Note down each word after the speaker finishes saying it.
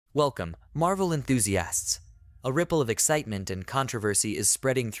Welcome, Marvel enthusiasts! A ripple of excitement and controversy is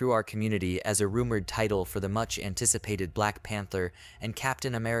spreading through our community as a rumored title for the much-anticipated Black Panther and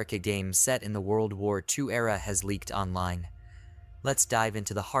Captain America game set in the World War II era has leaked online. Let's dive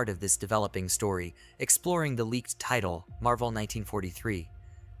into the heart of this developing story, exploring the leaked title, Marvel 1943,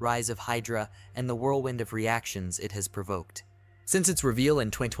 Rise of Hydra, and the whirlwind of reactions it has provoked. Since its reveal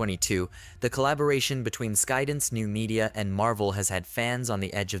in 2022, the collaboration between Skydance New Media and Marvel has had fans on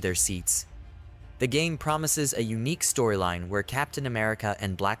the edge of their seats. The game promises a unique storyline where Captain America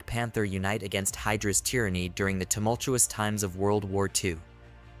and Black Panther unite against Hydra's tyranny during the tumultuous times of World War II.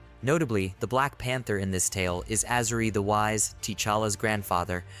 Notably, the Black Panther in this tale is Azzuri the Wise, T'Challa's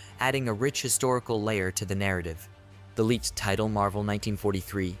grandfather, adding a rich historical layer to the narrative. The leaked title, Marvel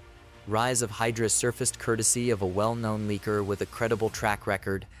 1943, Rise of Hydra, surfaced courtesy of a well-known leaker with a credible track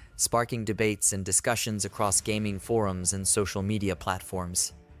record, sparking debates and discussions across gaming forums and social media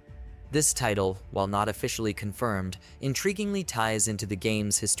platforms. This title, while not officially confirmed, intriguingly ties into the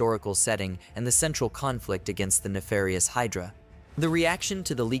game's historical setting and the central conflict against the nefarious Hydra. The reaction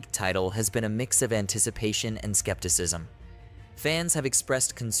to the leaked title has been a mix of anticipation and skepticism. Fans have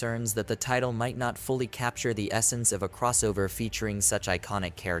expressed concerns that the title might not fully capture the essence of a crossover featuring such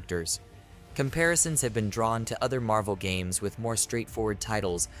iconic characters. Comparisons have been drawn to other Marvel games with more straightforward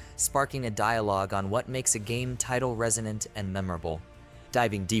titles, sparking a dialogue on what makes a game title resonant and memorable.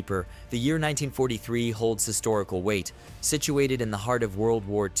 Diving deeper, the year 1943 holds historical weight, situated in the heart of World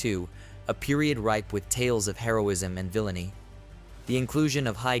War II, a period ripe with tales of heroism and villainy. The inclusion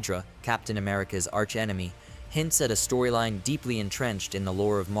of Hydra, Captain America's archenemy, hints at a storyline deeply entrenched in the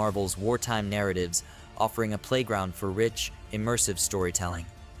lore of Marvel's wartime narratives, offering a playground for rich, immersive storytelling.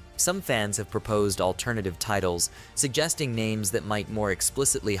 Some fans have proposed alternative titles, suggesting names that might more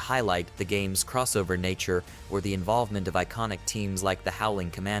explicitly highlight the game's crossover nature or the involvement of iconic teams like the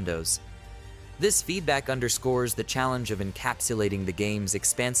Howling Commandos. This feedback underscores the challenge of encapsulating the game's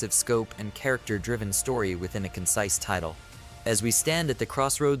expansive scope and character-driven story within a concise title. As we stand at the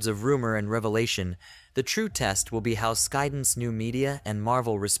crossroads of rumor and revelation, the true test will be how Skydance New Media and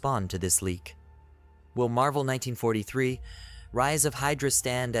Marvel respond to this leak. Will Marvel 1943, Rise of Hydra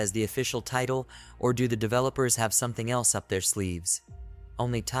stand as the official title, or do the developers have something else up their sleeves?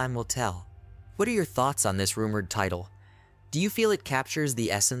 Only time will tell. What are your thoughts on this rumored title? Do you feel it captures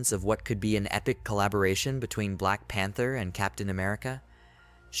the essence of what could be an epic collaboration between Black Panther and Captain America?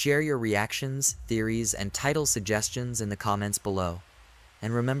 Share your reactions, theories, and title suggestions in the comments below.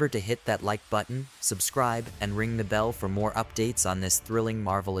 And remember to hit that like button, subscribe, and ring the bell for more updates on this thrilling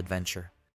Marvel adventure.